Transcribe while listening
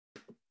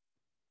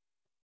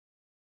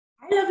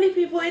Lovely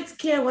people, it's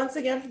Kia once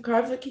again from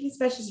Carve Bookkeeping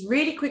Specialist.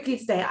 Really quickly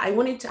today, I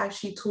wanted to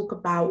actually talk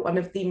about one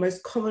of the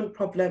most common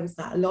problems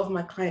that a lot of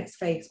my clients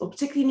face, or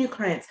particularly new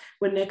clients,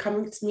 when they're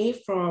coming to me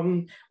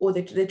from, or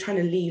they're trying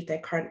to leave their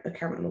current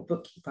accountant or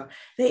bookkeeper.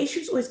 Their issue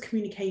is always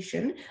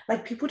communication.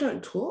 Like people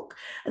don't talk,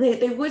 and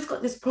they've always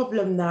got this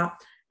problem that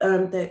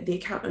the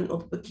accountant or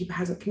the bookkeeper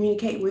hasn't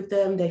communicated with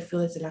them. They feel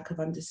there's a lack of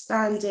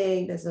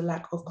understanding, there's a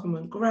lack of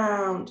common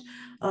ground,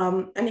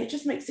 and it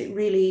just makes it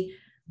really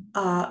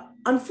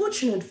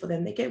unfortunate for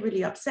them. They get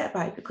really upset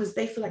by it because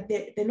they feel like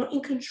they're not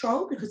in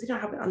control because they don't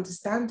have an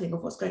understanding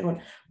of what's going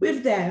on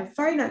with their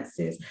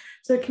finances.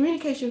 So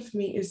communication for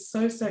me is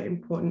so, so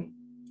important.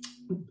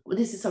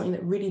 This is something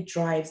that really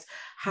drives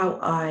how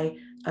I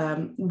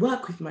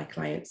work with my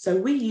clients. So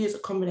we use a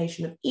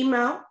combination of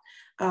email,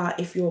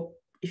 if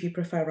you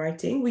prefer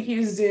writing. We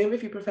use Zoom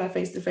if you prefer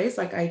face-to-face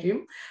like I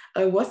do,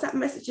 WhatsApp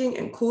messaging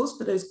and calls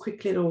for those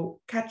quick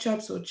little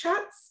catch-ups or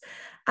chats,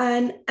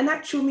 and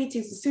actual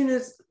meetings as soon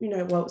as,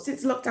 well,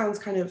 since lockdown's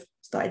kind of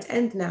started to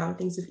end now and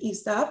things have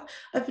eased up,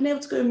 I've been able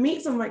to go and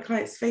meet some of my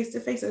clients face to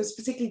face. It was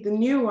particularly the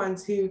new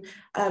ones who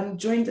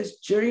joined us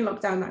during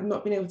lockdown that I've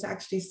not been able to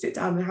actually sit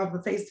down and have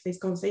a face-to-face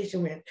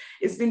conversation with.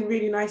 It's been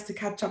really nice to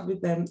catch up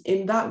with them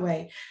in that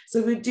way.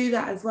 So we do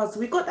that as well. So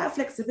we've got that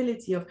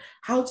flexibility of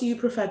how do you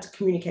prefer to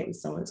communicate with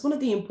someone? It's one of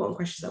the important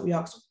questions that we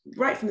ask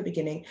right from the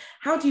beginning.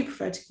 How do you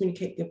prefer to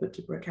communicate with your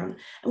bookkeeper account?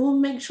 And we'll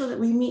make sure that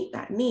we meet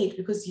that need,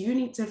 because you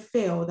need to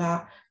feel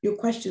that your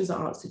questions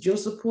are answered, you're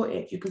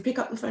supported, you can pick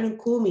up the phone and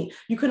call me,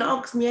 you can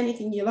ask me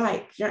anything you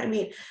like, you know what I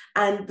mean?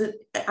 And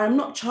I'm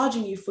not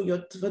charging you for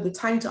the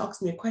time to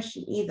ask me a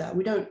question either.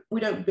 We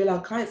don't bill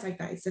our clients like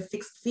that. It's a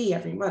fixed fee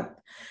every month.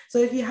 So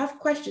if you have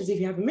questions, if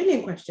you have a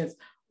million questions,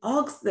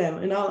 ask them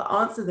and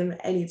I'll answer them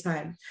at any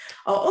time.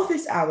 Our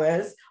office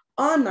hours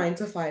are 9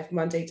 to 5,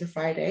 Monday to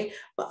Friday.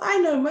 But I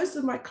know most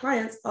of my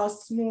clients are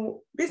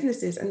small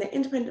businesses and they're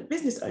independent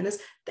business owners.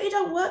 They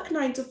don't work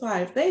 9 to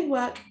 5. They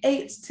work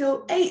 8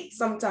 till 8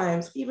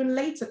 sometimes, even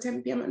later,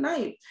 10 p.m. at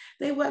night.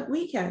 They work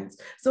weekends.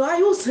 So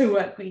I also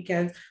work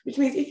weekends, which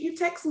means if you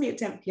text me at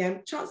 10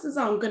 p.m., chances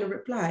are I'm going to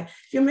reply.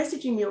 If you're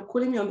messaging me or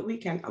calling me on the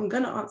weekend, I'm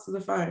going to answer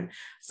the phone.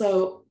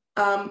 So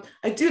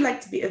I do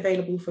like to be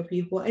available for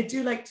people. I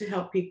do like to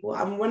help people.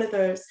 I'm one of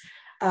those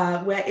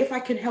where if I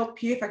can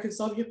help you, if I can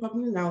solve your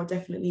problem, then I'll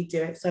definitely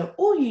do it. So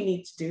all you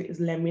need to do is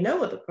let me know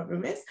what the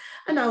problem is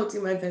and I will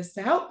do my best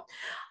to help.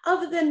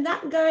 Other than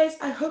that, guys,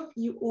 I hope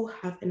you all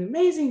have an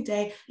amazing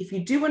day. If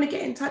you do want to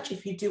get in touch,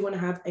 if you do want to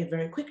have a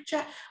very quick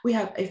chat, we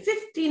have a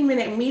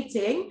 15-minute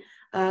meeting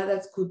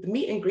that's called the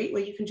meet and greet,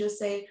 where you can just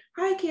say,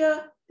 hi,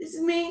 Kia, this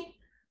is me.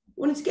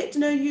 Wanted to get to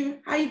know you.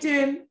 How you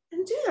doing?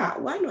 And do that.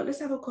 Why not?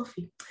 Let's have a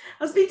coffee.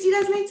 I'll speak to you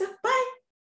guys later. Bye.